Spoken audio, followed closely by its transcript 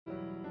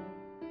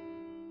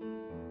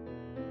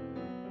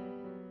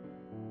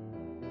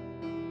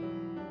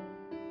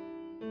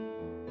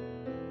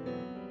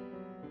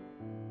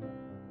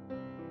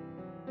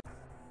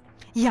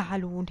Ja,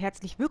 hallo und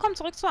herzlich willkommen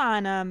zurück zu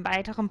einem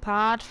weiteren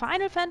Part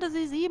Final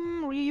Fantasy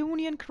VII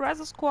Reunion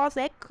Crisis Core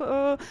Sec,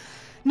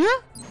 ne?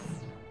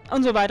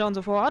 Und so weiter und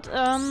so fort.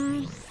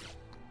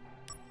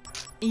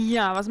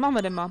 Ja, was machen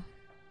wir denn mal?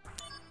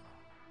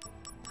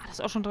 Das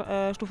ist auch schon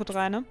Stufe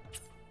 3, ne?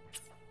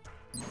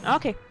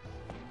 Okay.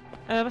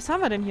 Was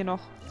haben wir denn hier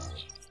noch?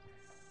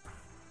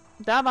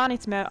 Da war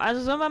nichts mehr.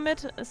 Also sollen wir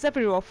mit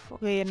Sephiroth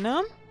reden,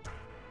 ne?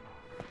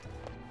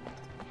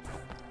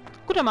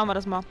 Gut, dann machen wir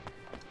das mal.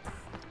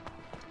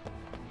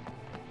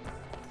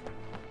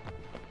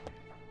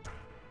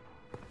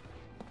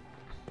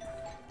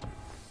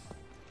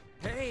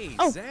 Hey,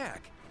 Oh.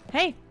 Zack.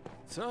 Hey.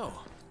 So,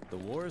 the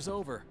war is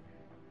over.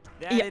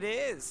 That Yeah. it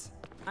is.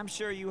 I'm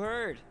sure you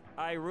heard.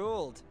 I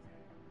ruled.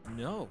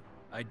 No,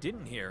 I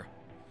didn't hear.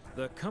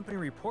 The company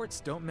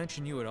reports don't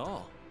mention you at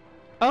all.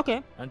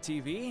 Okay. On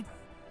TV,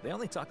 they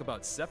only talk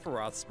about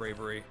Sephiroth's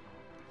bravery.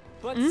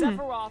 But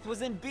Sephiroth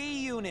was in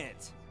B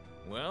Unit.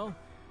 Well,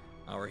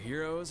 our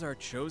heroes are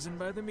chosen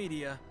by the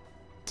media.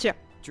 Tja.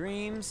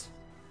 Dreams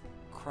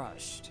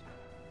crushed.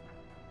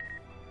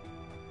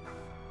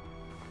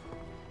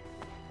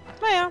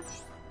 Naja.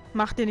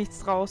 Macht dir nichts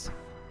draus.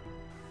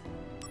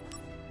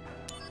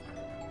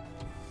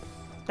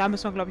 Da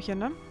müssen wir, glaube ich, hin,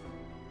 ne?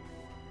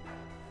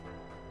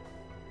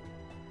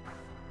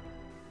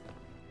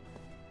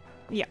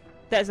 Ja,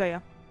 da ist er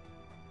ja.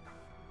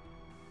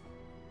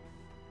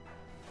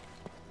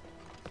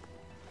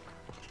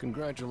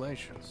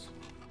 Congratulations.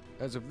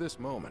 As of this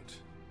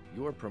moment,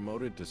 you are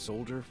promoted to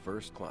Soldier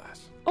First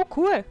Class. Oh,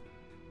 cool.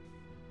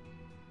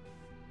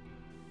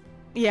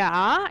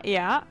 Ja.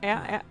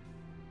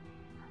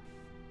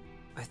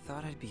 I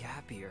thought I'd be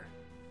happier.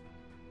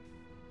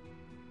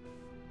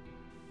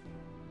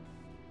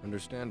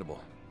 Understandable.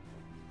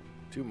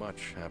 Too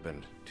much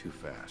happened too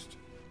fast.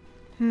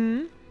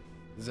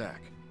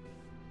 Zack,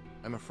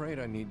 I'm afraid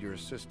I need your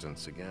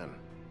assistance again.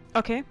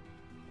 Okay.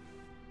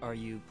 Are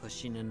you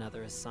pushing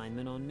another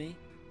assignment on me?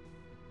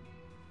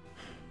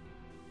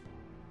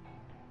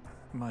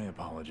 My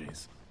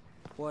apologies.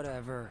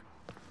 Whatever.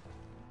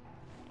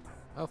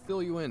 I'll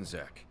fill you in,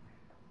 Zack.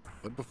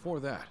 But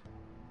before that,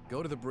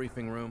 go to the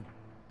briefing room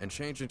and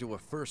change into a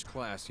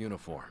first-class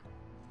uniform.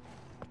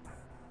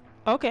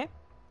 Okay.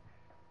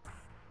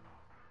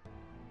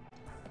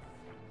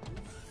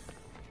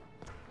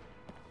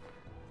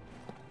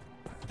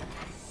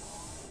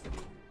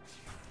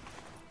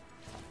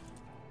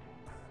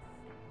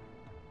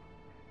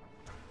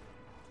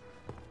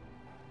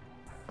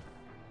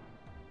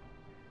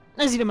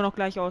 Er sieht immer noch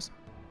gleich aus.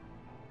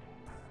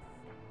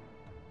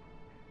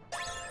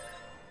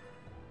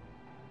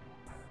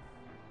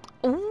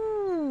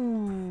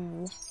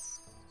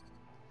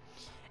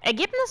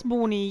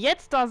 Ergebnisboni.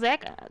 Jetzt, da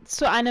Zack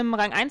zu einem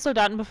Rang 1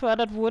 Soldaten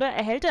befördert wurde,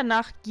 erhält er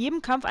nach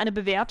jedem Kampf eine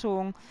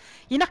Bewertung.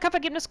 Je nach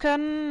Kampfergebnis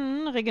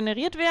können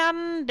regeneriert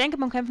werden. Denke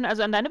beim Kämpfen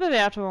also an deine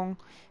Bewertung.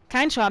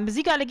 Kein Schaden.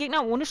 Besiege alle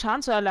Gegner ohne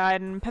Schaden zu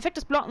erleiden.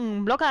 Perfektes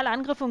Blocken. Blocke alle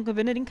Angriffe und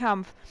gewinne den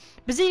Kampf.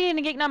 Besiege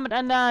den Gegner mit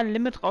einer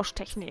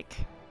Limit-Rausch-Technik.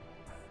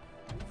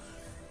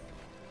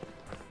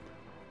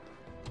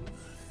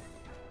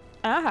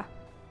 Aha.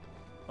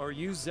 Are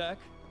you Zack?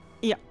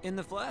 Ja. In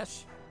the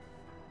flesh.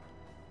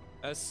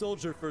 As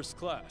Soldier First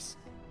Class,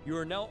 you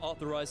are now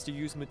authorized to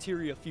use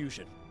Materia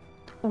Fusion.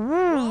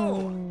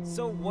 Whoa!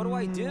 So what do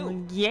I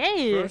do?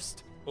 Yay!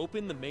 First,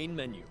 open the main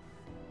menu.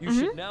 You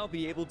should now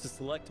be able to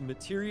select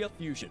Materia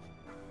Fusion.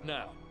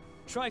 Now,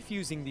 try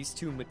fusing these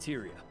two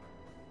materia.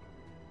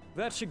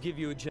 That should give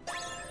you a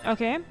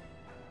Okay.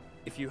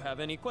 If you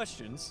have any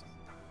questions,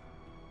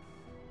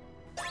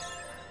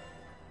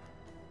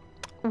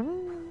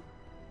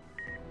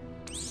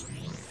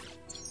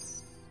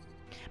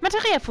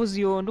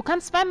 Materiefusion. Du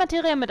kannst zwei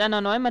Materie mit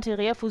einer neuen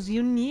Materie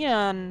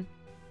fusionieren.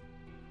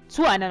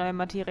 Zu einer neuen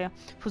Materie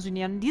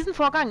fusionieren. Diesen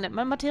Vorgang nennt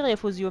man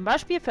Materiefusion.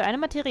 Beispiel für eine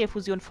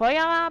Materiefusion.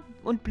 Feuer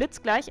und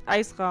Blitz gleich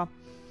Eisra.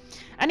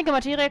 Einige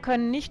Materie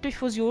können nicht durch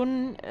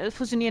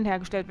Fusionieren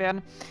hergestellt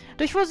werden.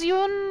 Durch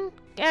Fusion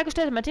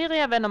hergestellte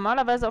Materie werden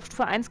normalerweise auf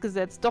Stufe 1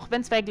 gesetzt. Doch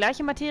wenn zwei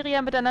gleiche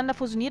Materie miteinander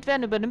fusioniert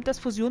werden, übernimmt das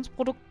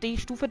Fusionsprodukt die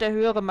Stufe der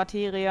höheren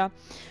Materie.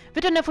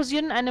 Wird in der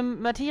Fusion eine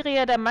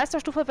Materie der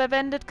Meisterstufe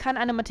verwendet, kann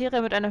eine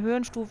Materie mit einer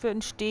höheren Stufe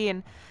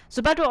entstehen.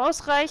 Sobald du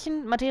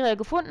ausreichend Materie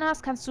gefunden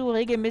hast, kannst du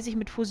regelmäßig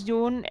mit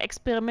Fusionen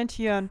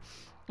experimentieren.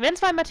 Wenn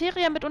zwei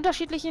Materien mit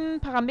unterschiedlichen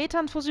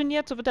Parametern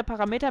fusioniert, so wird der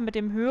Parameter mit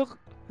dem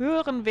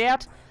höheren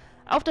Wert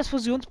auf das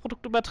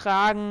Fusionsprodukt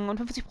übertragen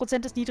und 50%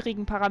 des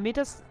niedrigen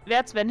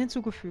Parameterswerts werden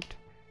hinzugefügt.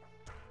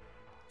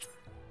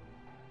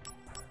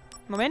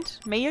 Moment,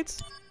 Mails.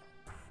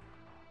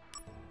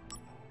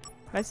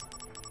 Was?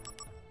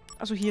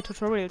 Achso, hier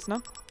Tutorials,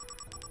 ne?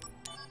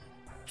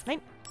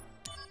 Nein.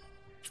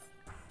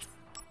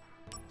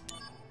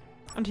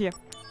 Und hier.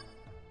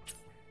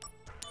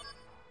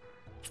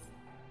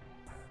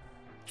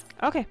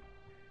 Okay.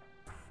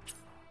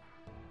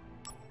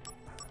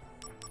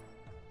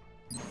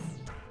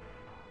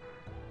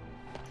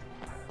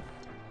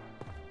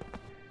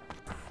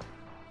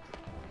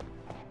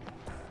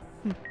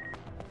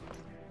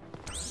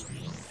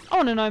 Oh,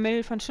 eine neue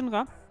Mail von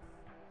Shinra.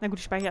 Na gut,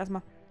 ich speichere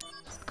erstmal.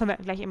 Können wir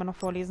gleich immer noch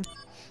vorlesen.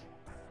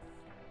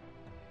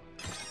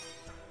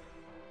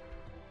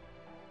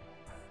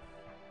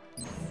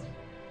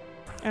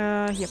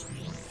 Hier.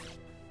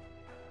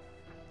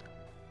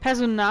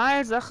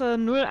 Personalsache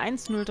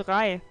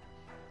 0103.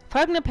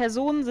 Folgende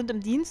Personen sind im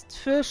Dienst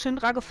für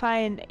Shinra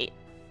gefallen.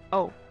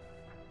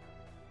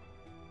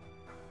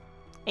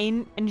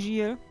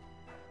 Angel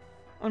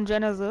und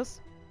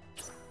Genesis.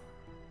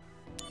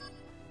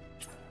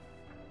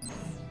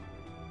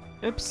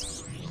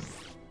 Ups.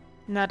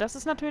 Na, das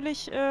ist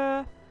natürlich,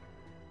 ja,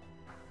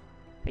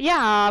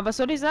 was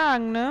soll ich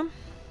sagen, ne?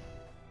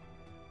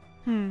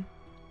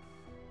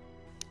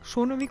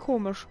 Schon irgendwie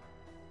komisch.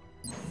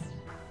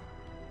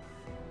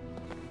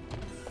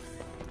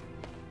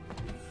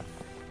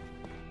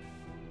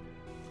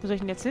 Wo soll ich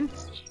denn jetzt hin?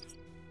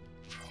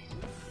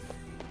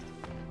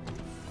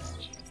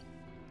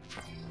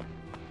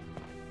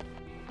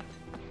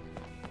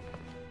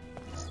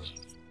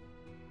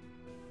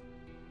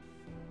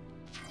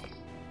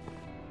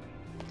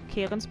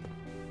 Kehrens.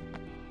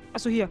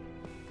 Achso, hier.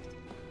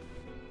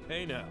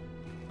 Hey now.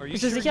 Are you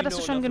Bist du sure sicher, you dass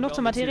know du schon enough genug about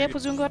zur materia?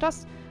 Materiefusion gehört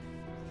hast?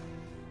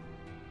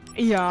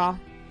 Ja.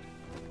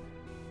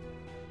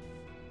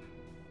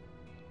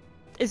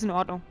 Ist in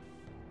Ordnung.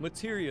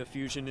 Materia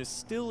fusion is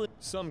still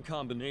some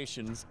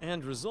combinations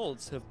and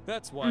results have.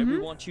 That's why we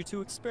want you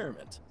to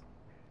experiment.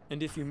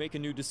 And if you make a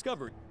new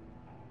discovery.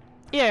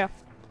 Ja, ja.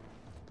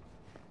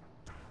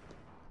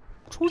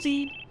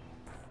 Tschüssi.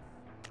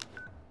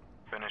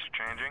 Finished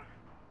changing?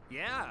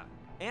 Yeah,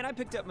 and I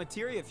picked up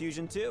materia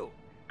fusion too.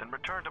 Then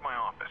return to my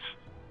office.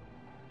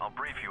 I'll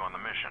brief you on the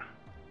mission.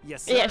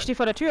 Yes, Ja, sir. er steht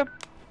vor der Tür.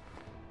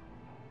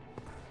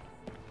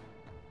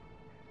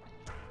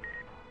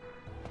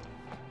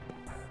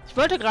 Ich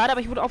wollte gerade, aber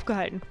ich wurde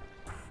aufgehalten.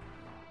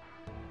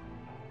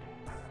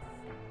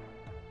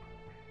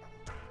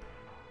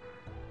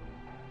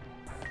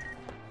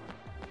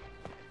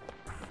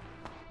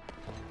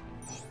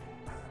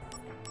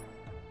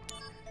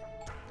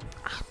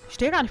 Ach, ich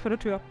stehe gar nicht vor der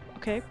Tür.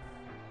 Okay.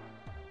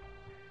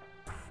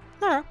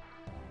 Naja.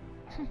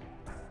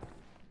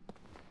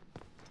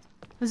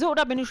 So,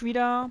 da bin ich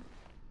wieder.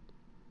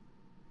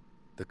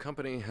 The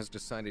company has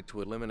decided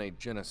to eliminate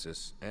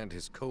Genesis and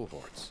his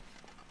cohorts.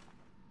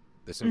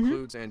 This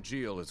includes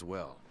Angel as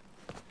well.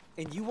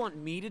 And you want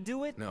me to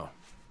do it? No,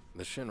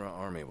 the Shinra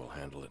army will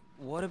handle it.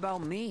 What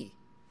about me?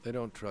 They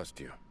don't trust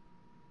you.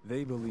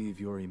 They believe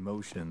your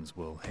emotions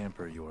will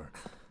hamper your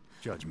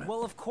judgment.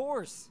 Well, of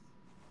course.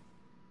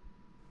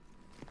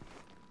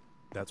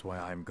 That's why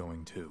I'm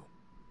going too.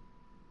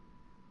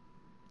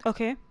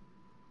 Okay.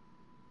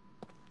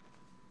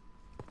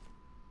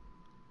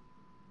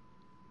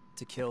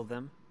 To kill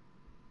them?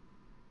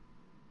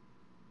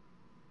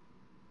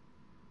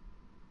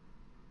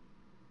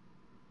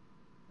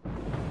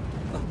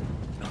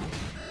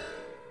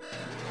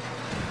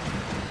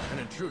 An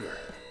intruder.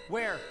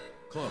 Where?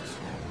 Close.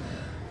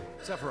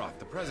 Sephiroth,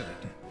 the president.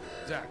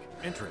 Zack,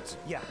 entrance.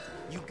 Yeah,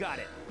 you got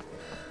it.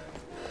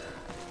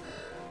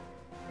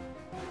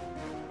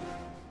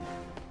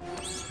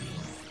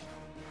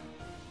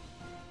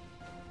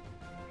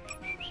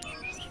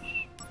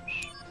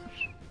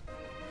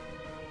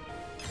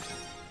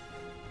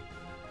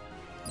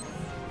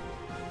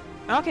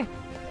 Okay.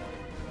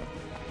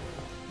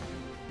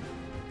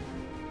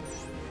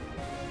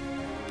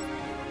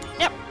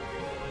 Ja.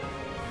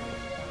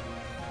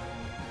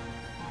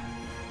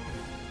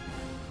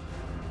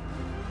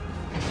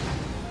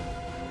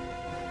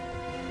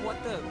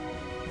 What the?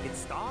 It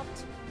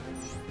stopped?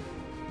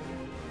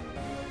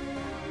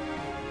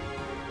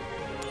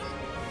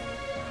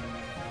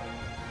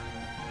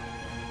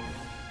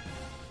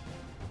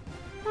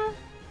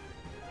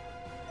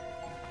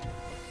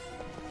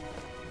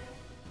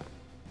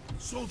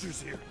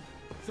 Soldiers here.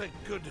 Thank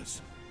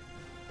goodness.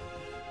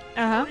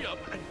 Aha. Hurry up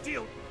and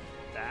deal.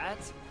 That?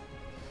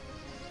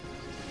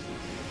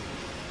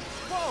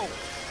 Whoa!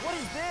 What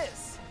is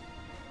this?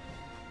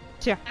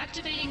 Tja.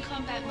 Activating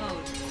combat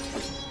mode.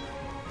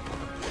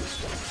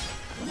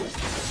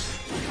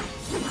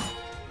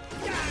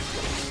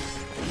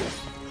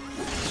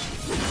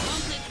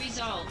 Conflict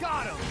resolved.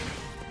 Got him!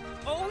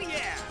 Oh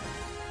yeah!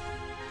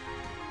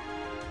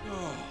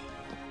 Oh,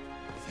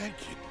 thank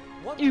you.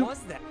 What Ew. was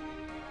that?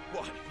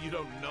 What, you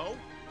don't know?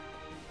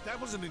 That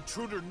was an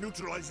intruder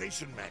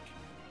neutralization mech.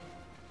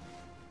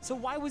 So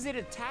why was it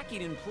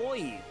attacking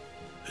employees?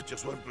 It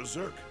just went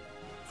berserk,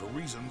 for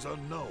reasons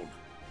unknown.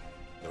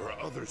 There are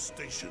others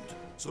stationed,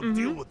 so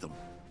deal with them.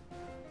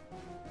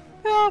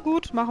 Ja,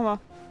 gut, machen wir.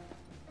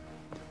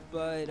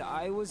 But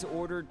I was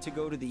ordered to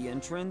go to the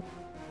entrance.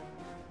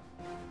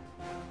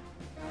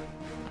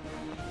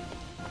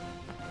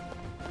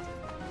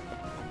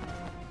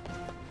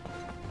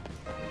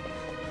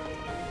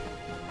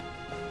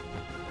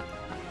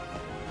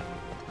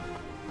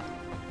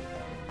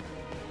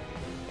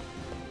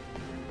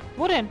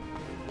 Wo denn?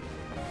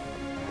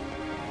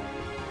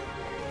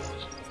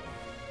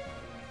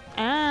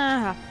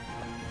 Aha.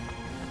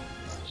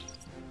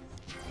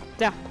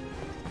 Da.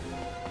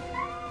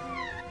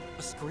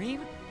 A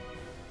screen?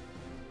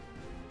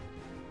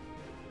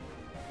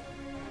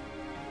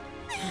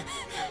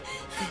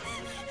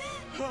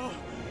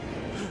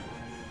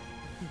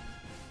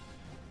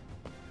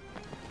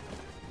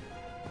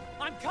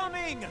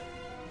 doing?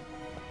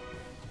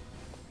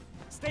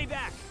 Stay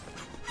back.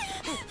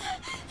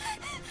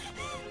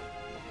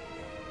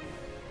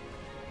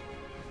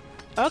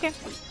 Okay.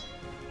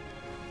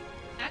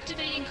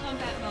 Activating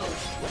combat mode.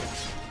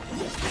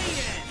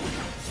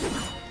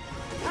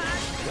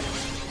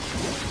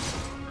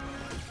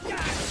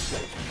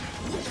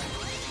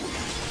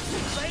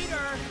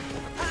 Later.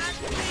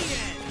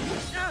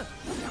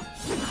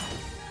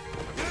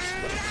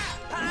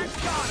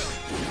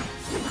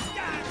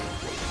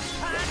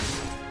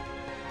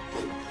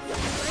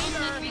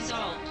 Conflict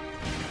resolved.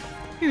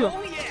 Ja.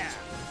 Oh yeah.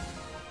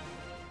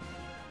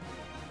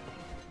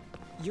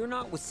 You're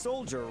not with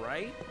Soldier,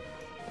 right?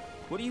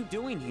 What are you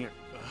doing here?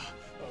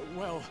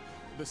 Well,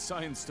 the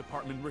science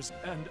department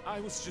and I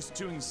was just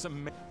doing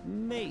some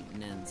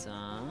Maintenance,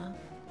 huh?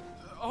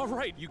 All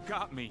right, you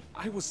got me.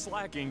 I was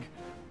slacking.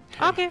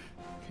 Okay.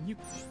 Can you...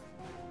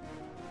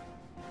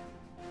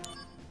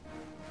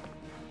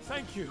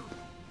 Thank you.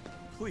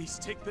 Please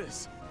take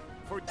this.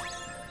 For...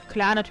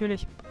 Klar,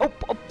 natürlich. Oh,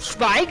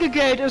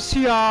 Schweigegeld ist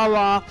hier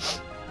aber...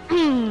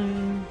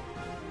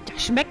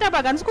 Das schmeckt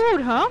aber ganz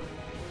gut, ha?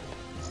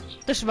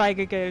 Das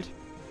Schweigegeld.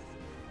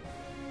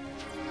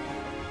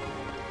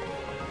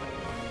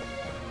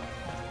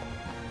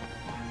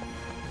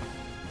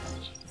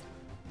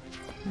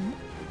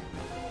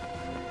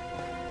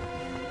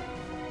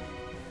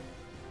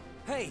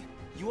 Hey,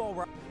 you all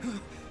right?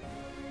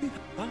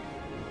 Huh?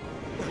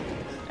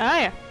 Ah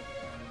ja.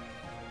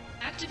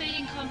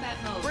 Activating combat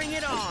mode. Bring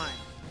it on.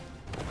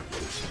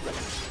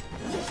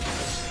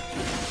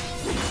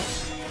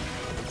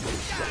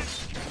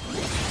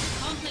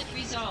 Conflict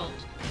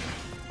resolved.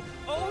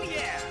 Oh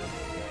yeah.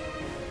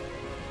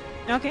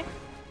 Okay.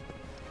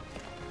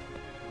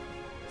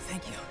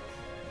 Thank you.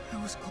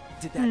 I was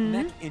Did that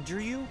mech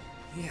injure you?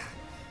 Yeah.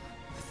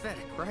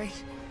 Pathetic,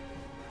 right?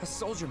 A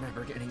soldier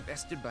member getting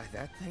bested by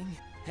that thing?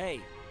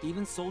 Hey,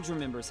 even soldier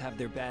members have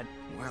their bad...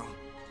 Well,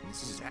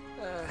 this is...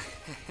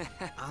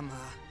 I'm,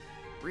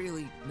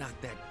 really not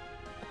that...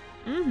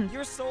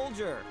 You're a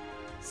soldier.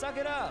 Suck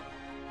it up.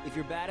 If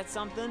you're bad at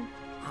something...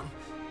 I'm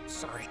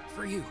sorry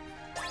for you.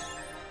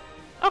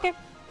 Okay.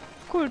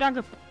 Cool,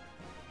 danke.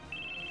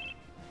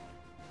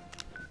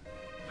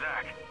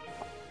 Zack,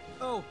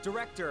 Oh,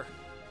 director.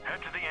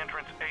 head to the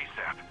entrance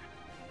ASAP.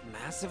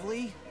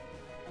 Massively?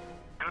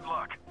 Good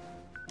luck.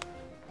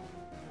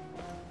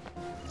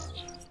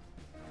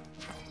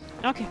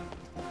 Okay.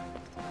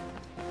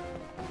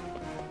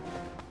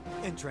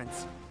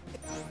 Entrance.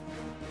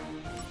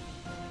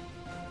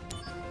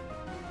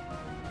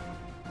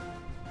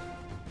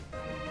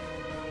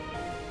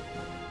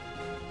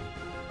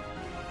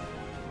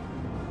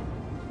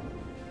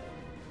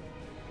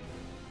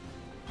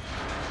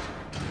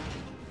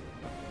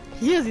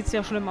 Hier sieht's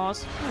ja schlimm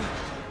aus.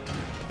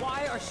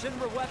 Why are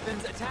Shinra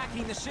weapons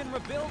attacking the Shinra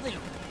building?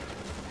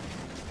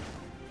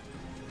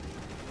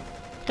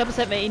 Ich glaube, das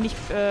hätten wir eh nicht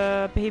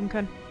beheben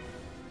können.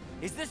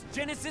 Is this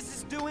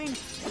Genesis doing?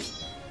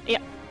 Ja.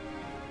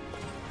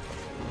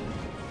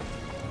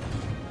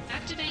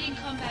 Activating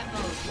combat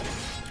mode.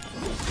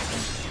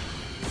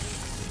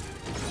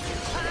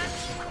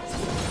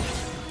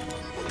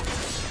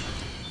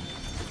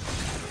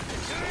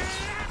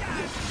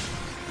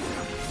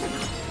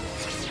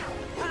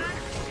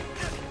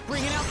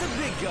 Bringing out the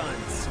big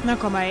guns. Na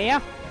komm mal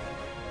her.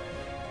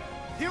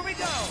 Here we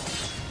go.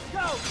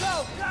 Go,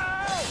 go, go!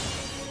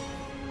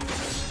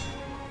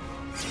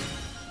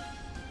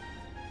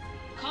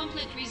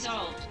 Conflict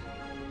resolved.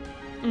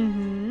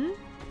 Mhm.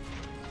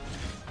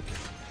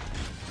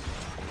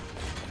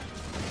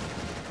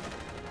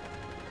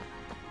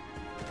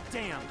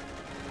 Damn,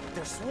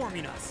 they're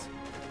swarming us.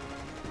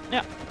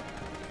 Ja.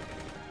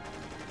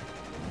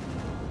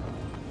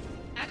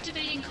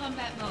 Activating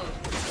combat mode.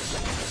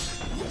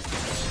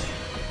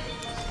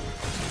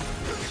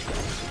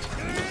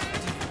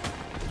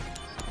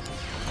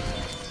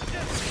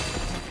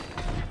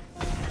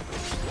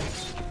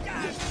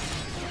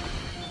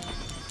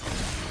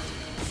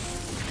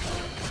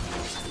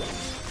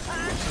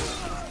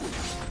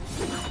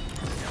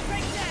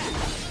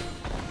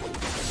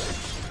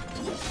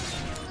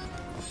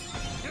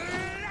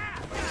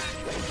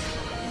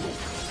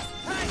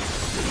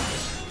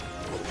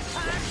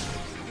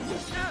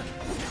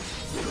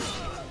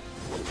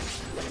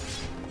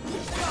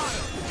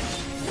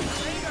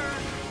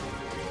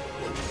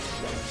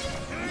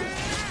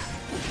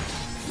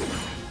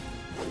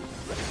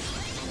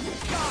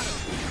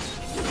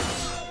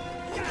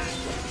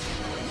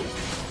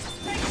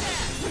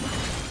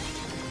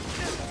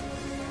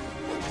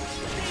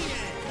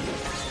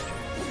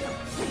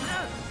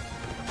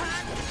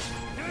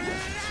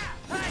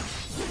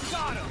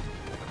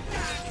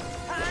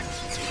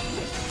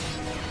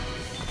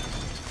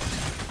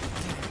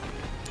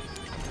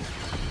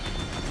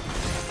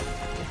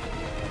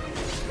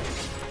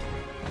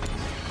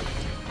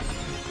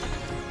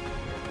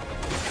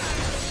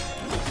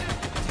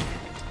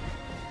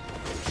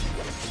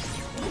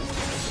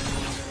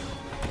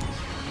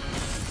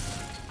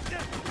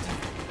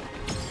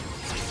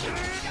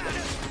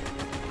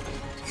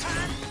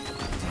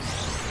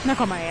 Na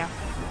komm mal her.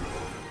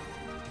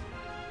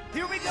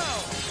 Here we go!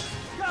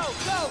 Go,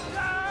 go,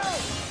 go!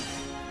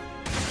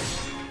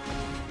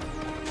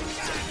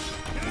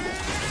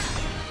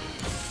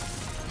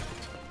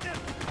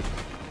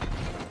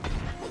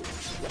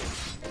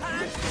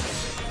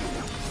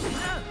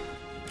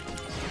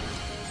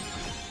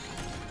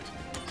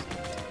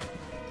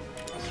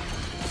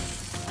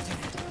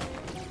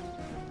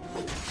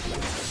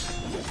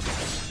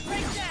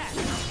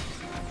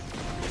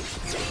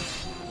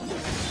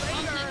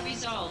 Conflict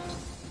resolved.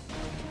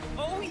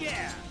 Oh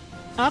yeah!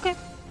 Okay.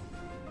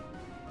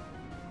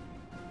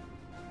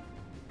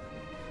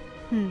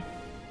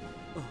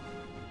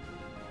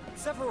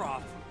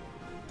 Sephiroth!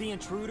 The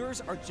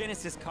intruders are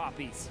Genesis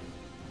copies.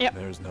 Yep.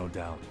 There's no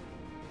doubt.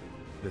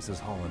 This is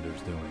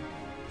Hollander's doing.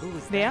 Who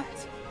is Wer?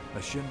 that? A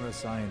Shinra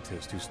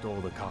scientist who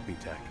stole the copy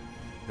tech,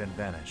 then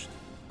vanished.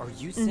 Are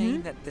you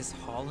saying that this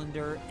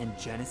Hollander and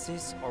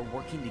Genesis are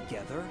working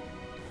together?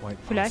 Quite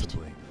Vielleicht.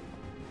 possibly.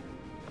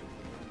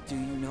 Do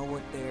you know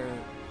what they're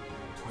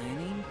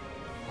planning?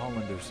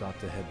 Hollander sought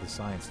to head the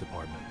science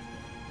department,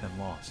 and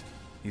lost.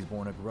 He's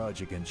borne a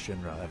grudge against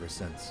Shinra ever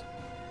since.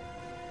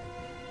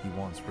 He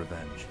wants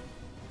revenge.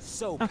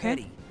 So Okay.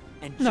 petty.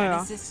 And Naja.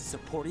 Genesis is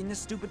supporting this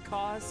stupid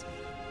cause?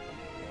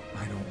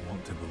 I don't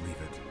want to believe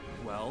it.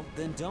 Well,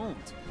 then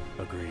don't.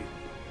 Agreed.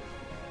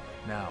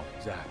 Now,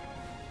 Zack.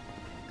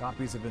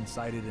 Copies have been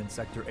sighted in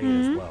Sector 8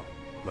 as well.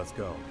 Let's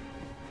go.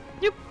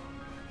 Jupp.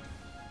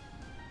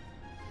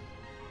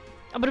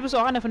 Aber du bist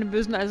auch einer von den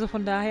Bösen, also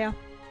von daher.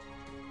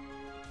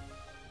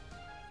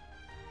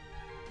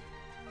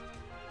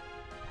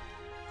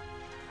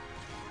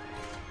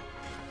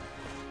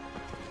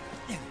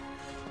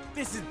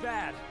 This is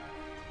bad.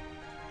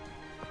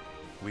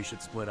 We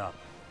should split up.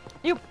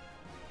 Jupp,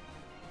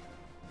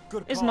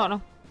 Good ist in call.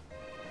 Ordnung.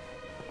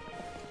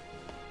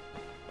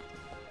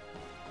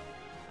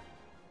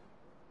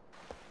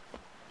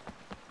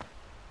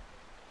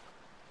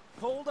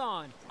 Hold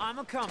on, I'm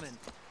a coming.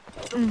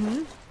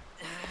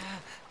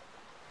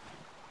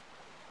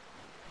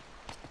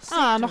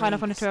 Ah, noch einer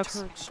von den Turks.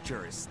 Turks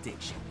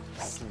jurisdiction.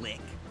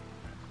 Slick.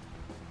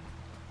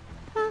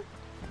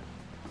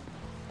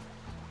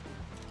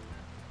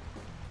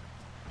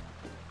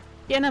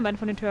 Die anderen beiden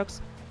von den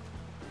Turks.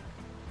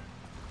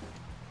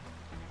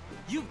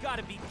 You've got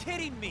to be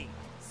kidding me!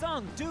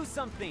 Sung, do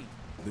something!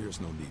 There's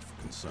no need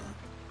for concern.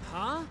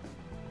 Huh?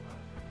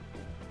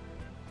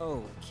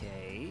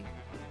 Okay.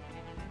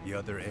 The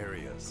other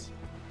areas.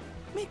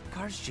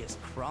 Midgar's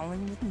just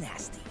crawling with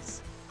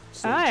nasties.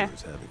 Ah, ja.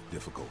 Soldiers having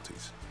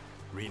difficulties.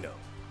 Reno,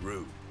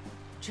 rude.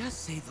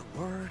 Just say the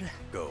word.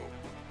 Go.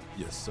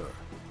 Yes, sir.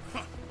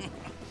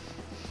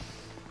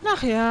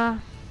 Ach ja.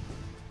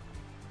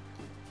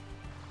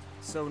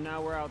 So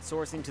now we're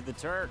outsourcing to the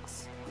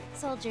Turks.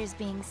 Soldiers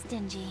being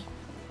stingy.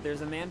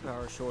 There's a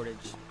manpower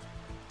shortage.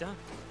 Done.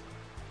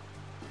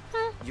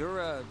 You're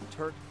a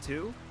Turk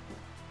too?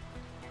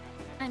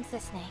 I'm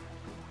Sisney.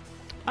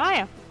 Ah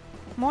ja.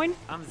 Moin.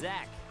 I'm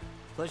Zack.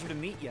 Pleasure to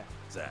meet ya.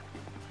 Zack,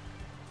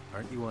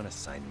 aren't you on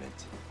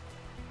assignment?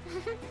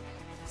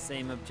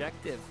 Same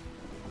objective.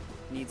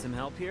 Need some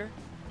help here?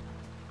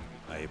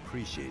 I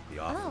appreciate the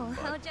offer, Oh,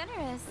 how but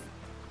generous.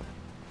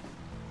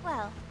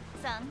 Well,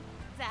 Sung,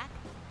 Zack,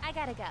 I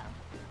gotta go.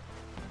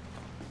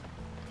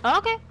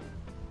 Okay.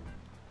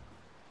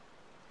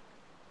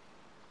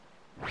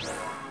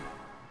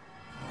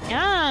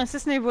 Ja,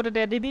 Sisney wurde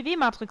der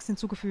DBW-Matrix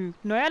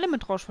hinzugefügt. Neuer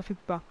Limitrausch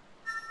verfügbar.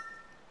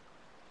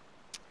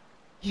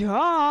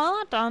 Ja,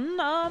 dann,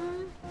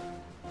 machen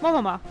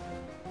wir mal.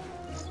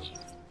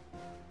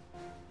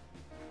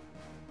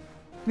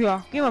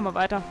 Ja, gehen wir mal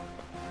weiter.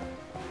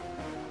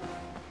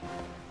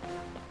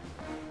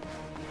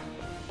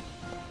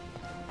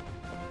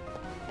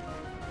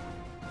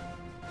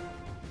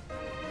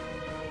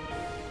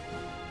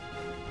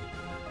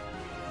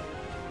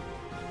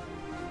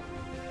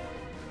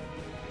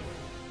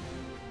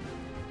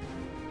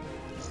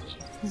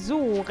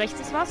 So, rechts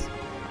ist was.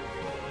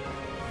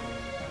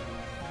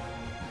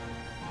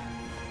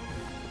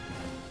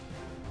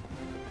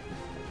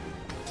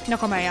 Na,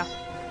 komm mal her.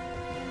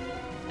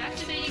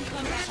 Activating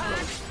combat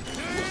mode.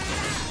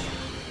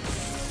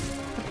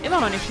 Immer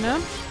noch nicht, ne?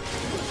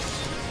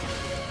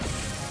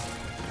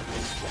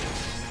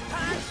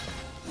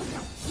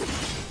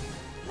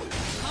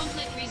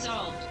 Conflict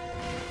resolved.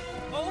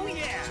 Oh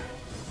yeah!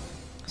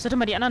 Ich sollte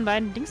mal die anderen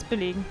beiden Dings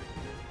belegen.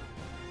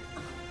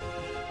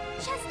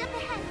 Just up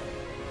ahead,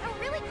 a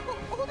really cool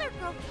older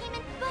girl came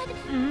in, but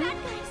bad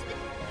guys with...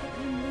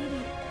 The young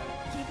lady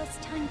gave us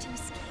time to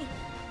escape.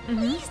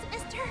 Please,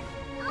 mister.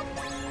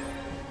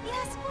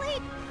 Yes,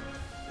 please.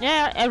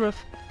 Ja, Aerith.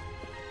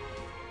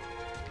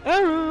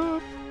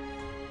 Aerith.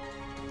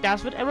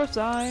 Das wird Aerith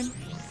sein.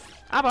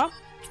 Aber,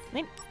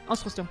 nein,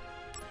 Ausrüstung.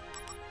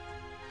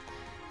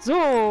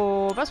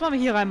 So, was wollen wir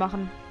hier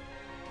reinmachen?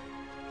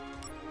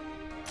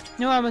 Nehmen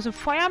wir mal ein bisschen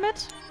Feuer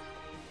mit.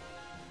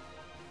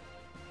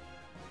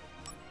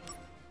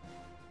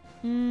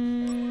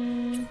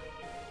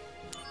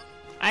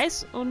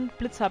 Eis und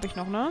Blitz habe ich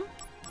noch, ne?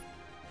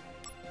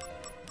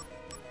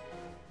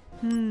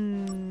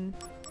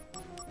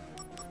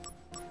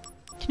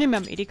 Ich nehme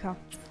am Edeka.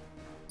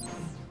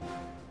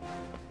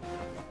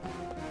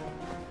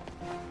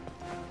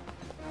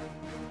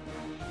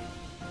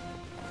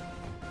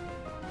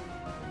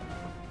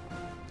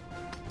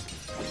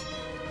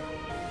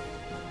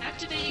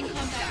 Activating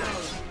combat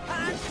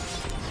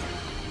mode.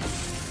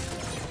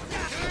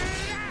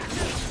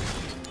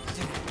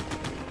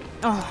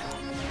 Oh.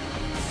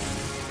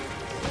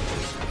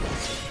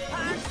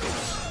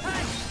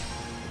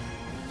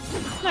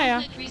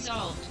 Naja. Conflict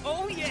resolved.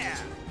 Oh yeah!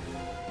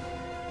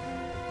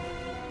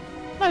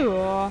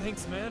 Naja.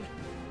 Thanks, man.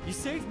 You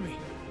saved me.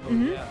 Oh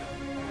Mhm. yeah.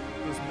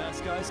 Those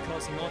masked guys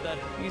causing all that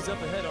he's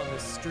up ahead on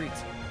this street.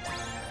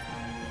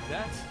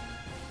 That?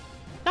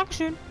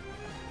 Dankeschön.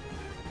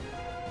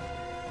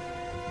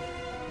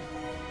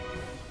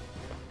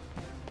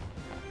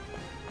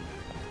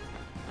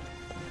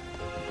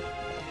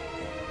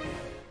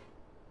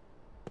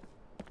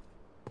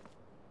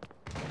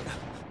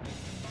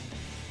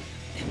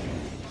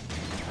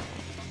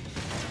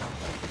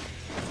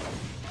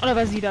 Oder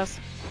war sie das?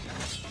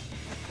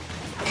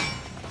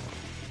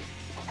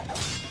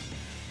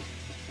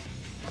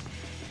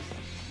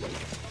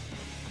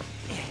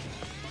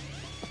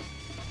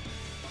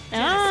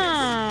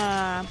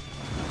 Ah.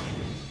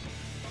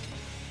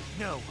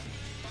 No,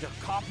 they're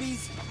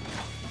copies?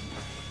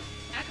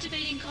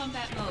 Activating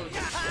combat mode.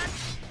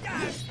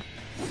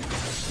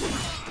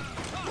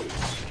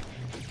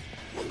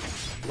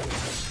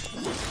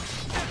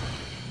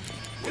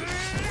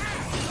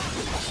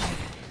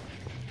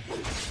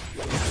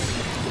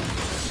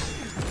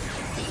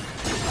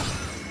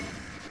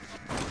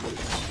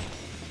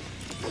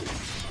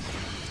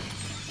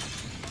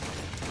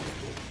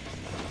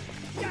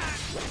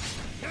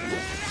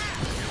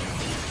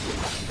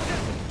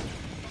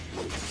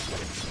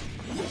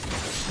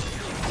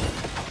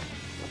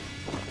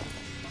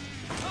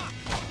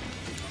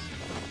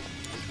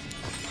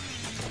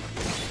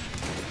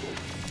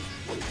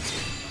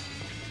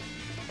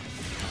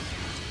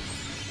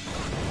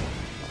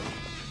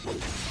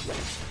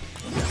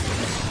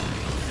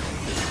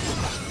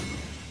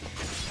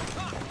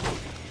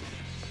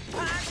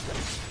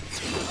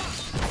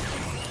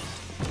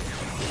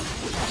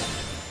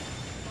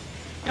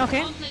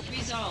 Okay. Conflict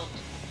resolved.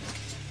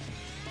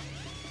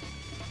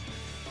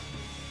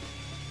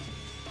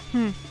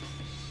 Hm.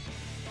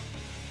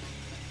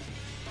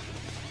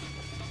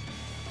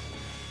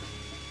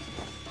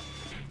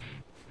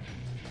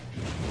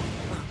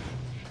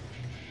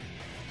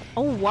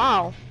 Oh,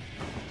 wow.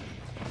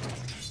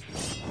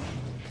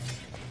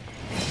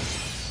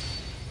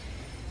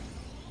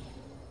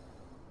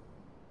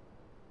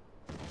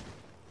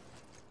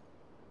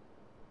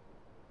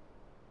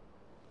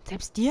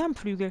 Selbst die haben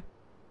Flügel.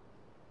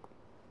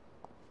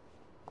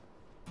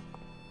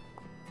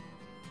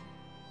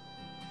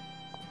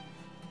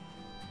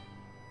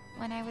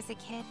 When I was a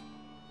kid,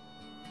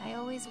 I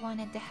always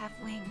wanted to have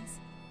wings.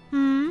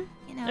 Hm,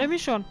 You know, irgendwie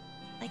schon.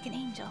 like an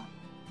angel.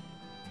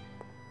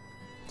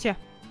 Tja.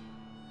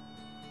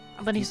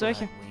 Aber nicht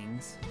solche. People had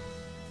wings,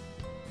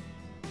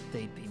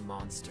 they'd be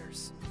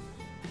monsters.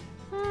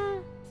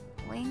 Hm.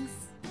 Wings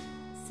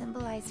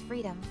symbolize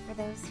freedom for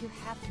those who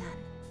have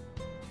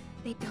none.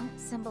 They don't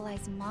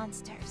symbolize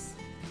monsters.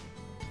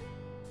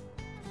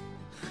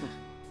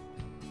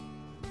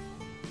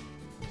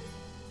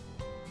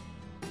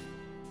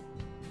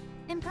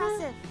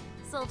 Impressive,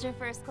 soldier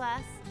first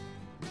class.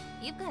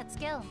 You've got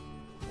skill.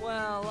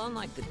 Well,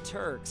 unlike the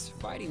Turks,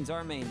 fighting's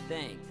our main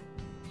thing.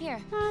 Here,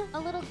 a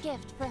little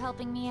gift for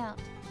helping me out.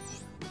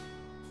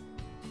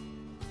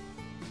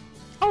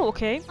 Oh,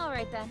 okay. All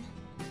right then.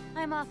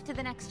 I'm off to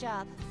the next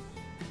job.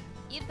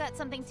 You've got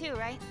something too,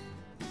 right?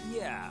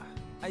 Yeah,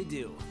 I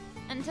do.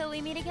 Until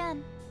we meet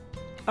again.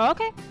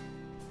 Okay.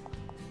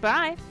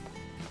 Bye.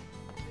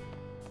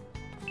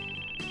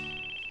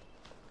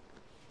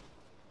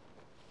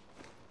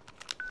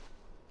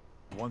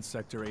 Once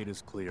Sector 8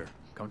 is clear,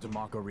 come to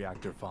Mako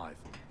Reactor 5.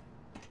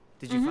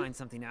 Did you find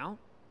something out?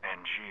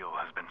 And Geo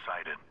has been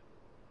sighted.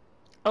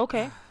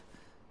 Okay.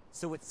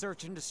 So it's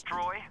search and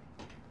destroy?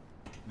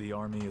 The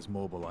army is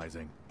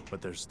mobilizing,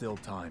 but there's still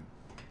time.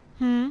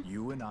 Hmm.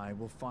 You and I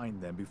will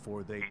find them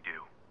before they We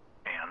do.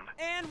 And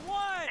And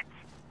what?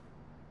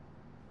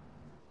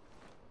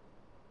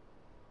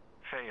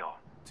 fail.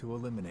 to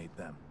eliminate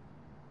them.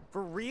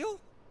 For real?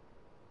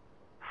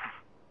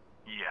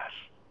 Yes,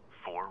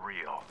 for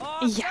real.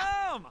 Awesome!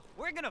 Yeah.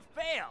 We're gonna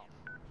fail!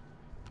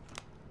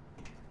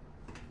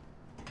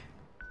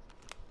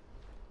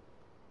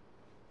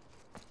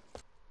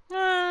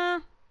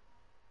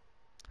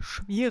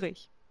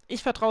 Schwierig.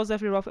 Ich vertraue sehr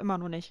viel drauf immer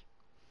noch nicht.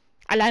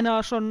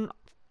 Alleine schon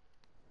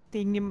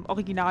wegen dem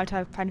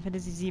Originalteil Final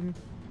Fantasy VII.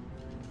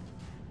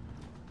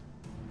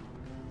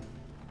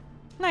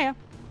 Naja.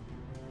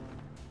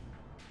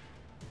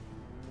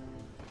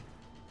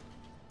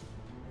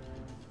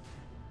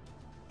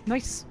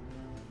 Nice.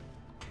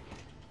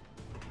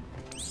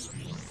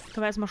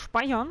 Können wir erstmal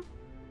speichern.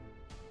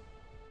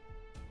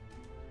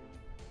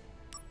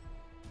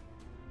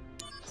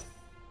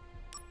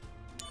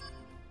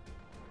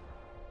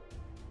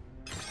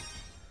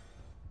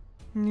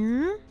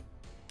 Nö.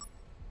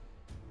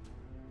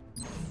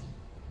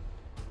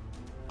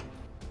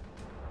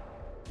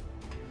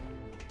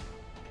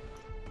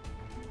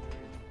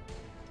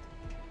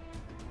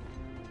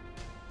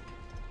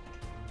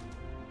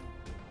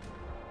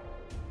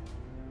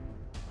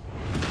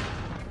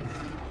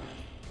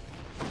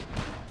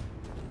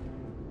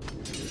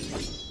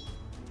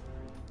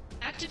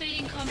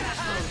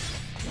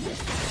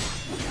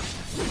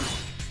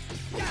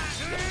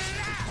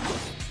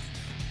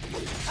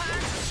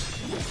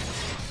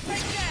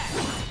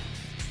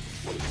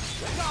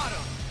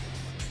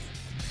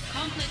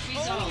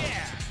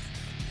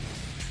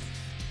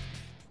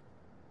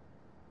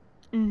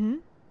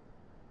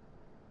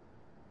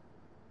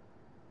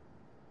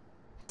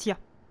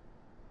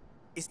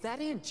 Is that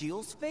Aunt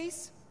Jill's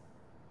face?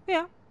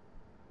 Ja.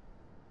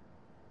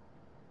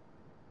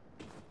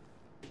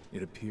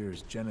 It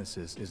appears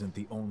Genesis isn't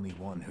the only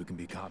one who can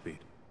be copied.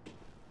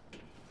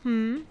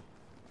 Hm.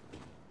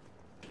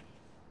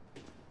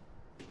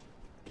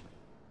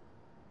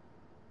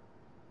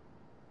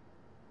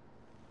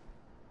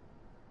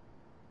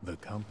 The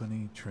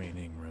company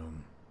training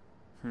room.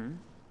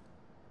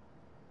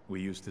 We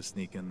used to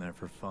sneak in there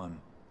for fun,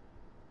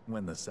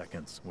 when the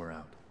seconds were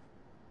out.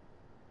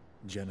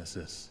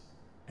 Genesis,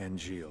 and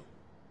Gilles,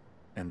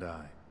 and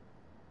I.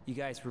 You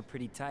guys were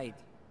pretty tight.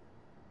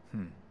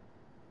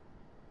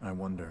 I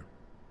wonder.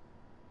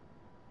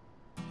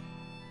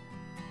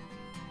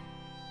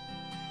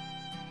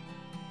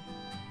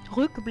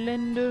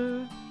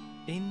 Rückblende.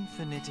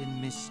 Infinite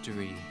in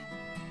mystery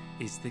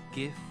is the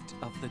gift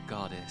of the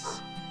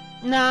goddess.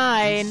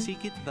 Nein. You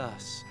seek it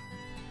thus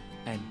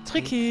and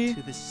Tricky. take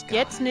to the sky.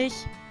 Jetzt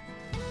nicht.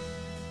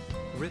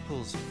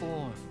 Ripples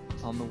form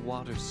on the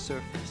water's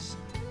surface.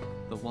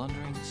 The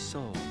wandering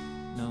soul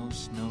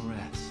knows no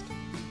rest.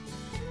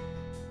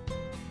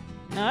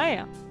 Ah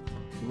ja.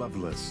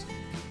 Loveless,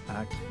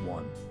 Act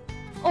 1.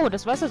 Oh,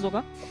 das weiß er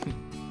sogar.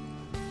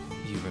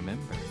 You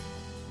remember.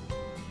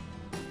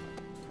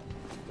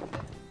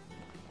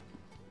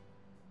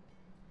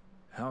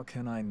 How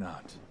can I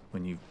not,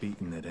 when you've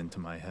beaten it into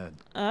my head?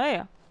 Ah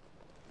ja.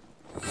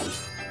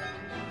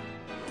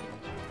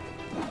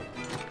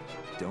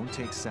 Don't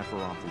take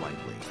Sephiroth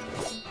lightly.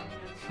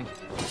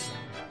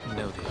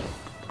 Noted.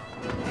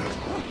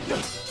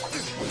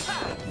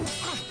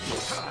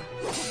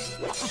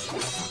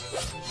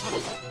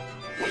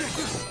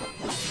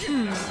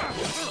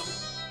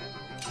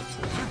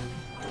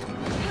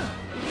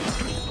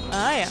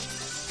 Ah ja.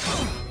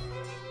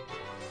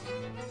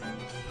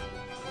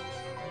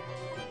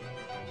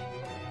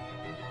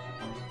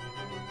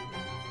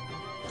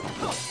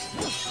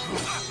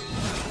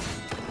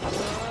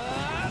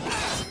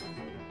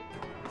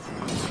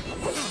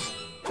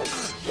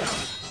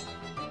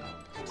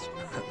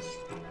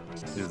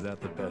 Is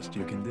that the best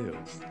you can do?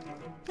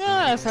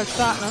 Ja, er ist halt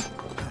stark, ne?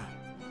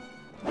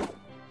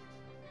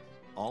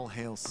 All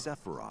hail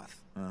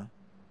Sephiroth, huh?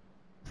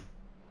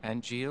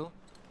 And Gilles,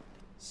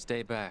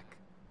 stay back.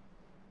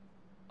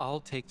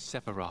 I'll take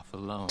Sephiroth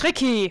alone.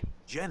 Tricky.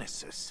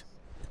 Genesis.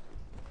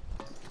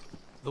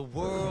 The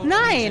world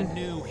Nein. needs a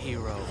new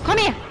hero. Komm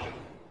her.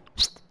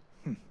 Psst.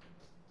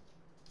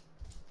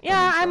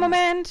 Ja, einen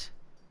Moment.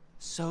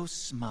 So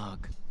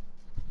smug.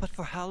 But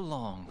for how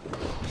long?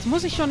 Jetzt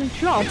muss ich schon die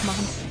Tür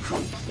aufmachen.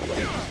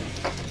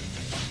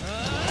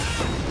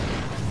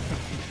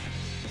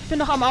 Ich bin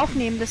noch am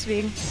Aufnehmen,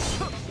 deswegen.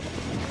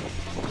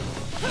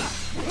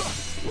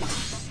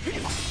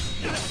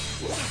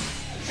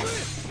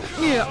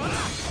 Ja.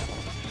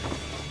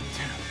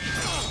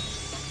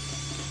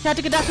 Ich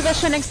hatte gedacht, du wärst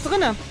schon längst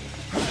drinne.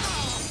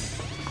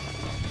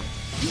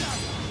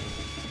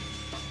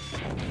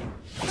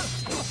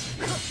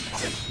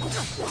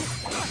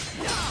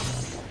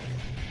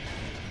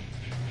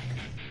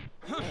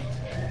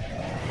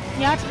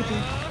 Ja, Tricky.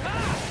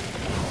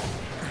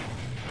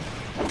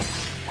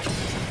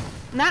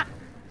 Na,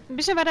 ein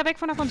bisschen weiter weg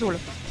von der Konsole.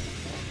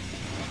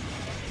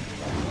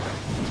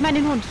 Ich meine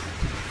den Hund.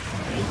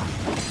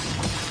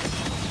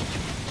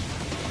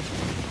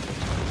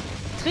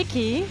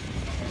 Tricky.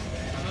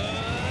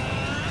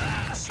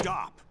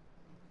 Stop!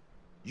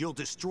 You'll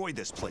destroy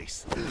this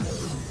place.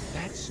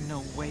 That's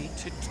no way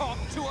to talk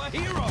to a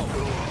hero.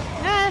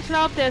 Ja, ich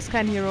glaube, der ist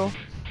kein Hero.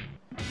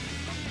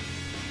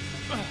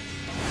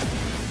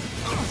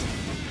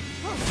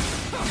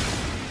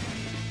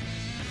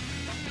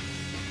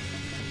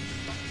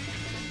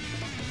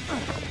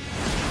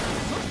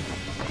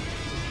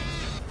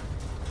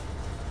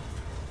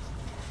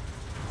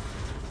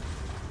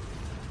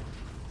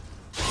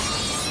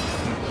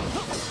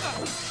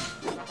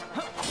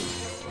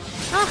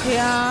 Ach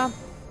ja.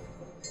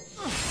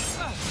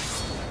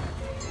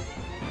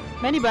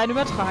 Wenn die beiden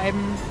übertreiben.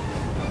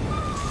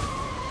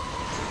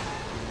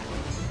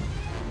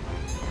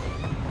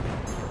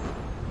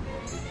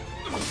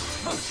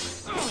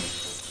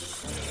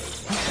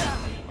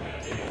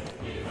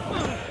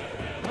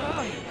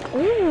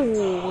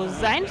 Oh,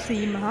 sein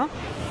Theme, ha?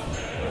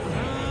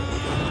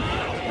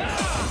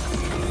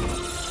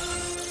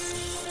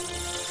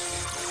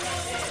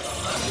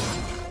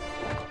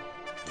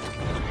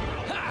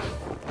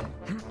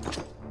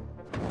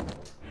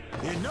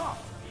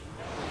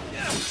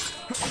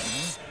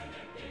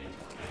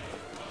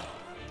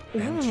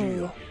 And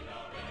Gilles.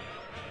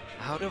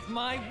 Out of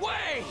my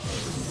way!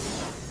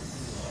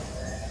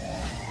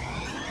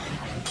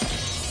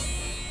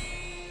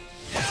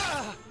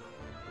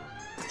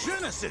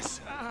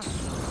 Genesis!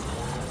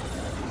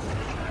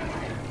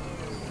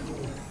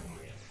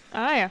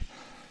 Ah ja.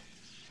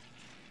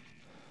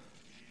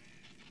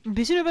 Ein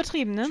bisschen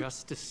übertrieben, ne?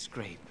 Just a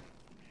scrape.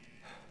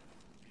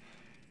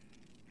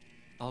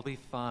 I'll be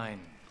fine.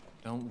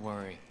 Don't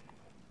worry.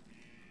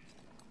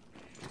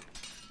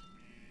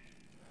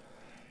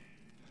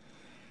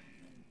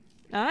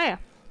 Ah ja.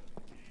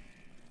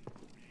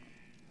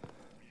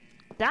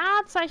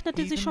 Da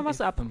zeichnete sich schon was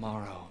ab.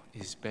 Tomorrow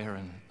is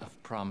barren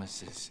of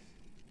promises.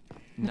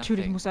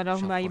 Natürlich muss er doch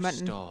mal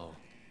jemanden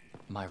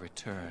my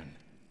return.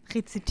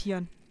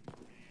 rezitieren.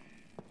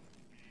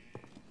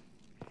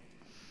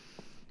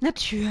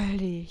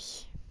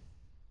 Natürlich.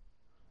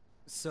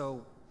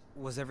 So,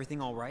 was everything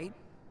all right?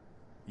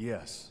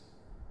 Yes.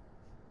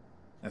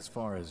 As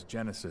far as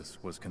Genesis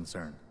was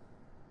concerned.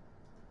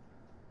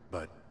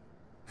 But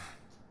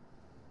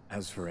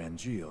as for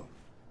Angeal...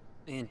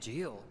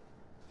 Angeal?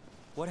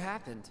 What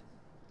happened?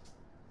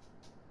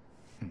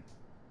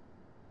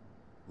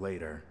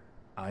 Later,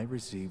 I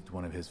received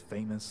one of his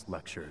famous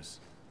lectures.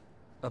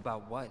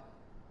 About what?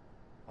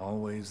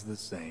 Always the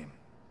same.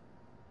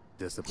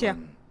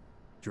 Discipline,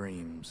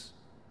 dreams,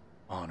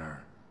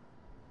 honor,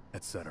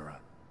 etc.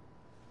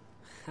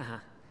 Haha.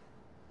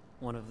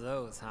 One of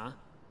those, huh?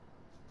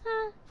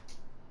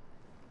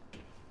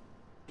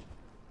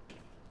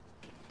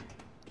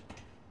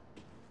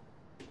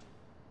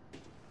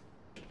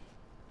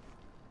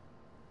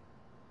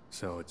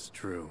 So it's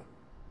true.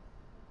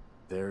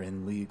 They're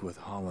in league with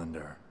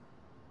Hollander.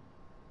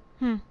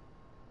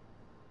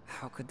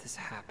 How could this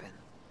happen?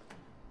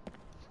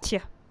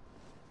 Tja.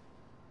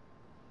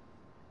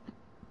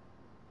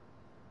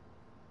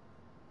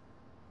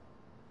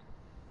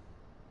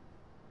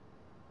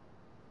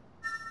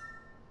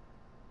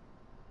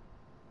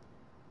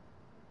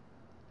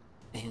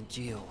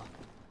 Angeal,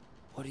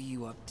 what are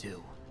you up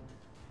to?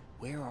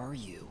 Where are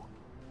you?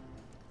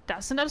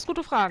 Das sind alles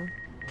gute Fragen.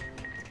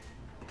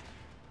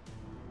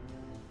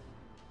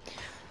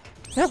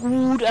 Ja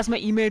gut, erstmal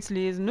E-Mails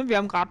lesen, ne? Wir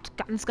haben gerade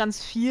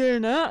ganz viel,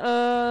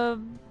 ne,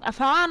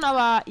 erfahren,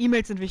 aber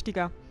E-Mails sind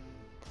wichtiger.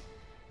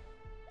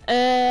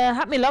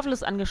 Hab mir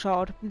Loveless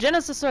angeschaut.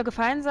 Genesis soll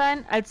gefallen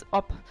sein, als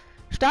ob.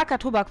 Starker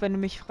Tobak, wenn du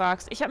mich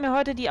fragst. Ich habe mir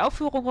heute die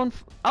Aufführung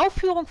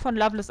von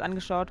Loveless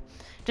angeschaut.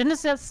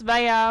 Genesis war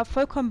ja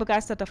vollkommen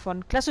begeistert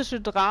davon.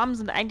 Klassische Dramen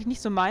sind eigentlich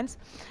nicht so meins,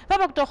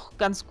 war aber doch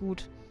ganz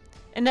gut.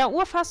 In der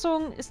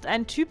Urfassung ist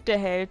ein Typ der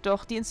Held,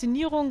 doch die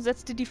Inszenierung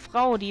setzte die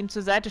Frau, die ihm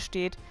zur Seite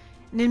steht,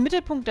 in den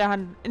Mittelpunkt der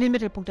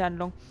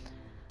Handlung.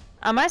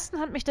 Am meisten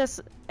hat mich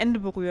das Ende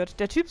berührt.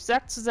 Der Typ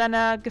sagt zu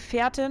seiner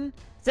Gefährtin,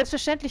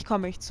 selbstverständlich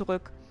komme ich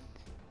zurück.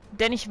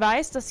 Denn ich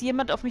weiß, dass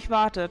jemand auf mich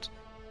wartet.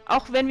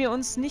 Auch wenn wir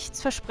uns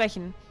nichts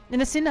versprechen. In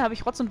der Szene habe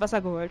ich Rotz und Wasser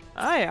geholt.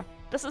 Ah ja,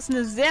 das ist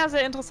eine sehr,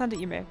 sehr interessante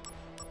E-Mail.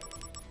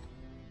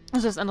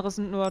 Also das andere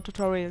sind nur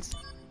Tutorials.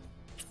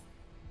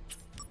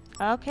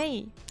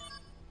 Okay.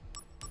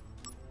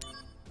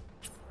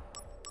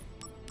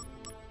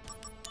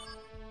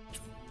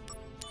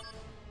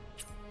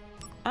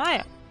 Ah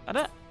ja,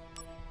 warte.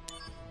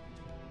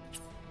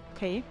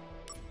 Okay.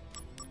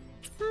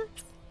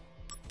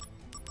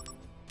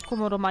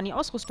 Gucken wir doch mal an die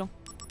Ausrüstung.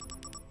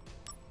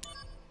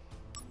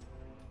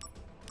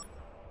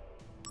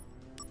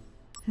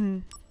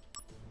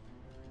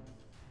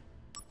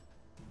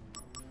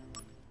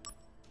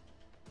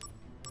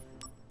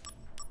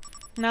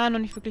 Na, noch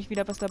nicht wirklich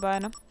wieder was dabei,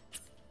 ne?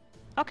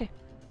 Okay.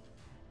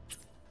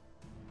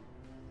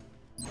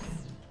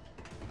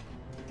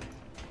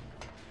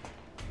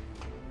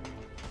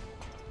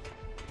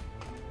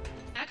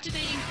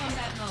 Activating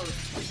combat mode.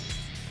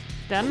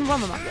 Dann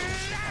wollen wir mal.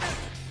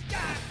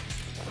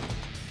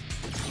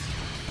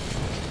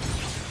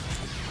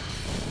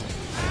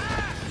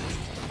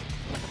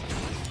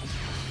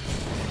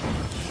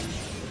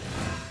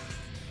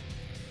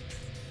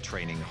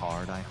 Training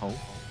hard, I hope?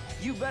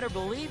 You better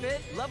believe it.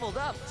 Leveled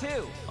up,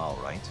 too. All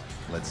right,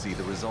 let's see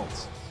the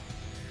results.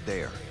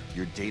 There,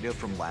 your data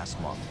from last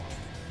month.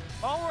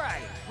 All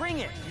right, bring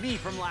it. Me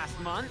from last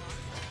month.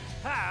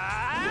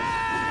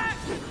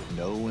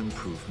 No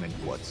improvement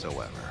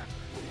whatsoever.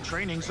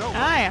 Training's over.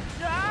 Ah,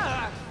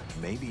 ja.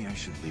 Maybe I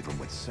should leave him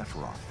with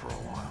Sephiroth for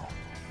a while.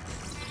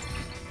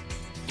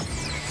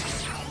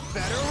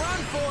 Better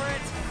run for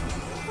it.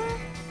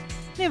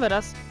 Nehmen wir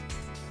das.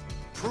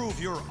 Prove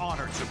your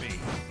honor to me.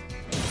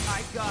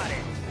 I got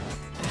it.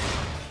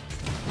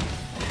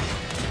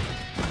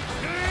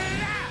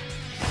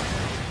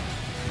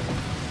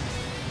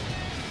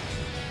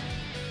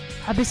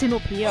 Ein bisschen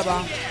OP,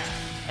 aber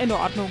in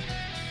Ordnung.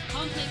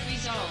 Conflict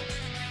resolved.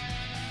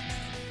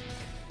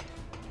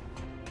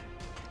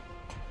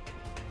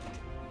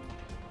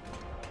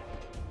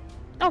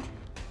 Oh.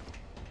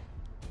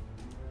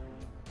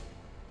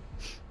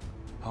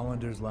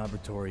 Hollander's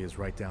laboratory is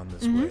right down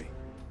this way.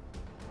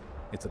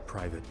 It's a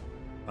private.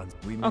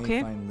 We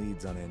may find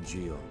leads on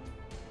Angeal.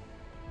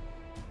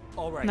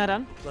 All right. Na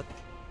dann.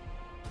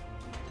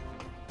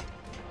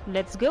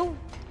 Let's go.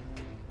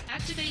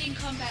 Activating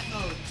combat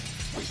mode.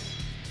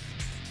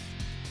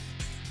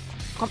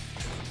 Komm.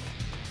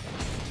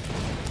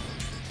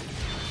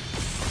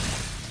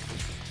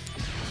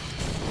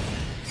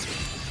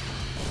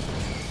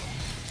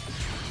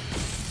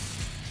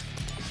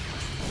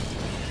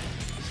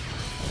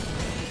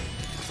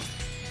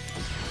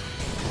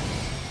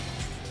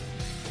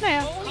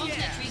 Naja.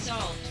 Conflict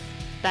resolved.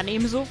 Dann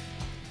ebenso.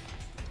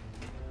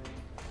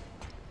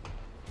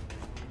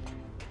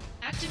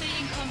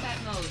 Activating combat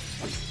mode.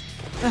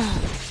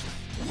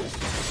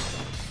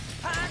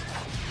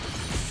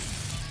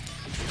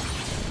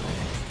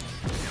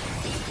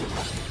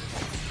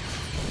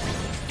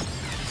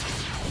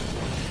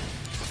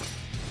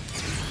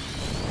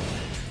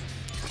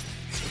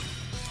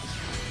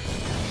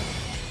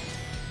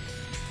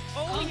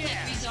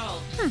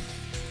 resolved.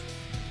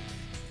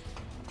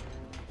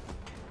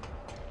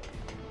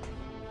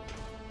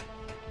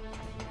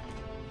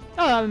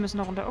 Oh ja, wir müssen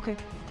noch runter. Okay.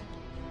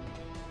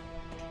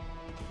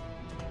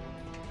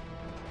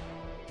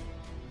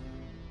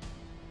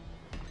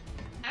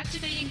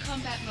 Activating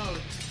combat mode.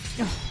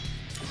 Ja.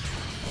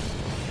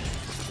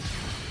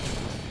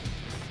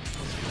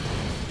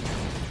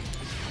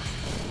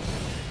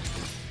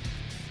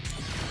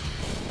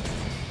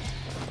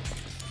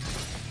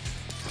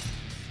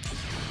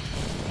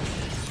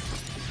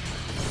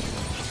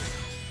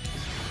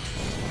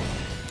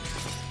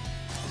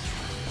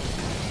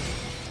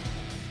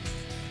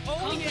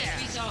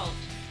 Conflict resolved.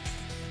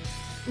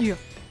 Ja.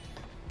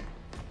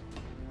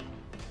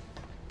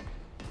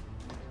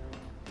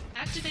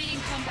 Activating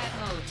combat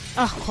mode.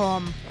 Ach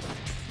komm.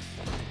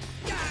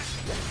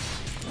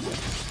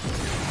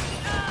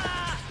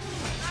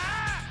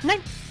 Nein!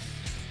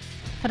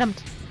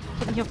 Verdammt.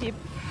 Ich hab nicht auf die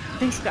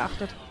Dings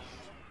geachtet.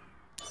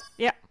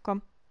 Ja,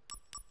 komm.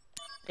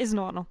 Ist in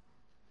Ordnung.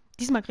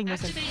 Diesmal kriegen wir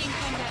es hin. Activating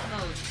combat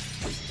mode.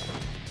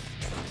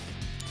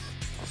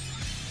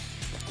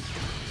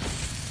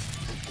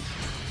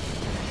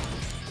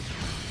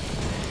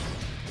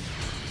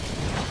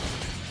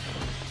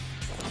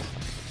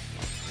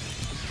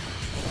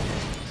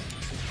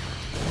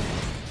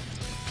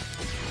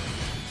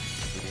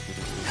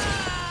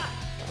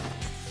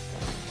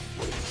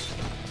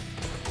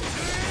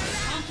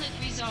 Conflict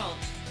resolved.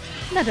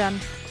 Na dann.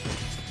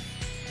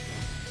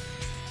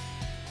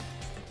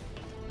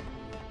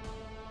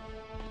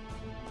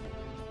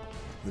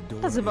 The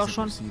door Das sind wir auch isn't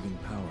schon. receiving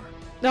power.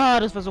 Ah,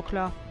 das war so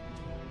klar.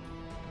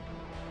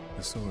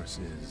 The source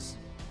is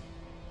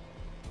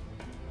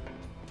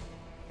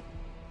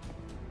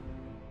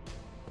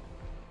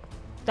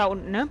Da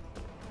unten, ne?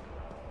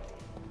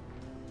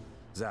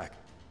 Zack.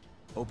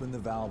 Open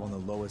the valve on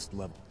the lowest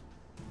level.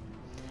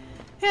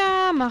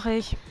 Ja, mache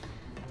ich.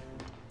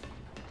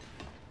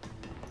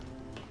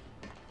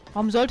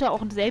 Warum sollte er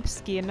auch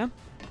selbst gehen, ne?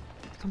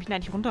 Komme ich denn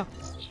eigentlich runter?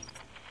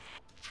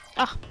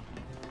 Ach.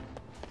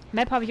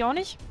 Map habe ich auch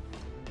nicht.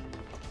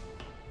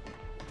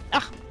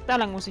 Ach, da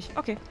lang muss ich.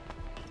 Okay.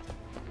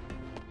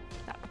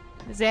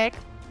 Ja. Zack.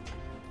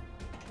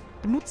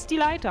 Benutzt die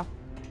Leiter.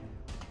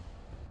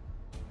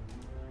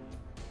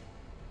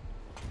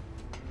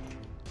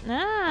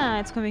 Ah,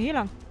 jetzt können wir hier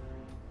lang.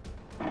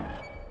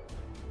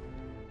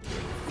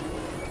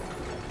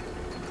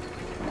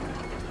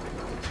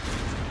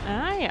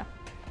 Ah, ja.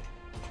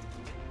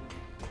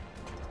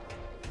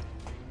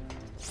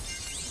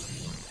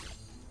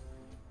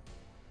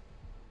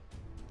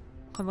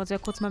 Können wir uns ja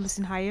kurz mal ein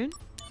bisschen heilen.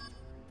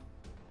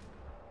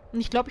 Und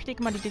ich glaube, ich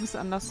lege mal die Dings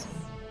anders.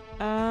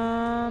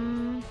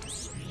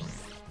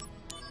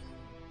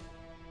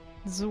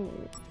 So.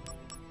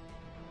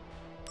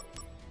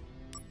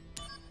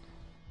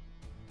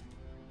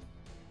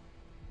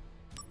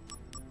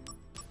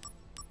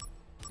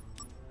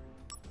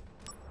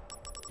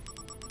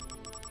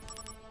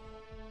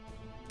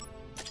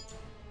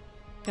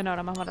 Genau,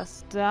 dann machen wir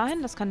das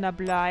dahin. Das kann da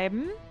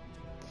bleiben.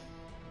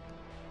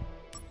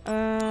 Wo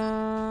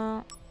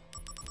haben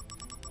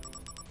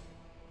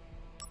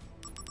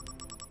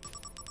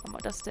wir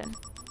das denn?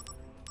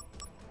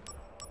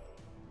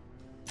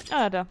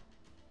 Ah, da.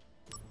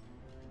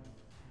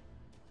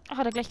 Ach,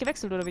 hat er gleich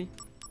gewechselt, oder wie?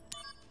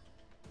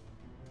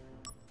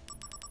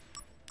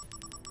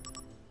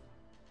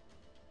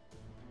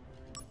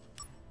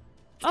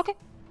 Okay.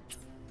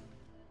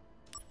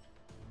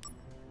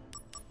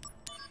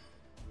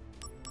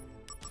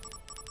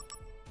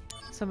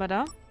 Was haben wir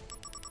da?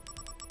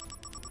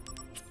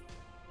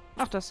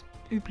 Ach, das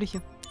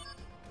Übliche.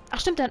 Ach,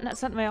 stimmt,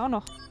 das hatten wir ja auch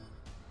noch.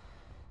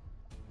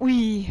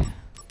 Ui.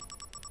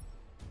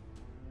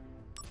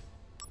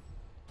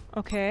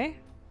 Okay.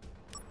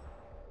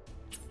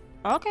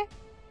 Okay.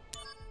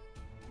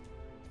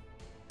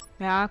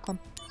 Ja, komm.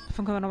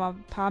 Davon können wir noch mal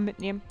ein paar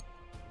mitnehmen.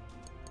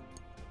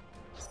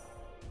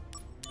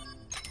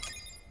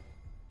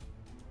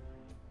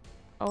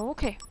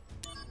 Okay.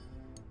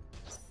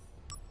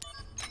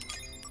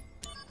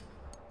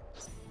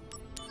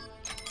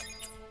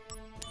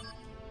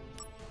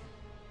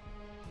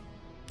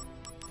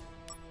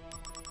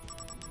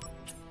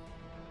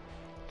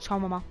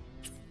 Schauen wir mal.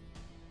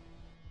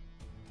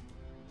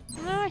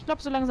 Na, ich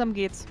glaube, so langsam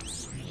geht's.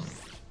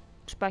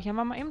 Speichern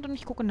wir mal eben und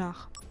ich gucke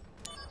nach.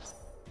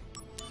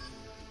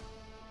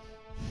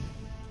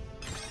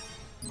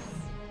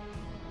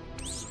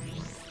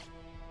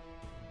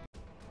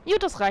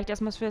 Gut, das reicht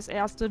erstmal für das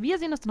Erste. Wir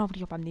sehen uns dann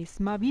hoffentlich auch beim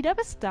nächsten Mal wieder.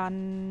 Bis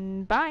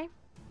dann. Bye.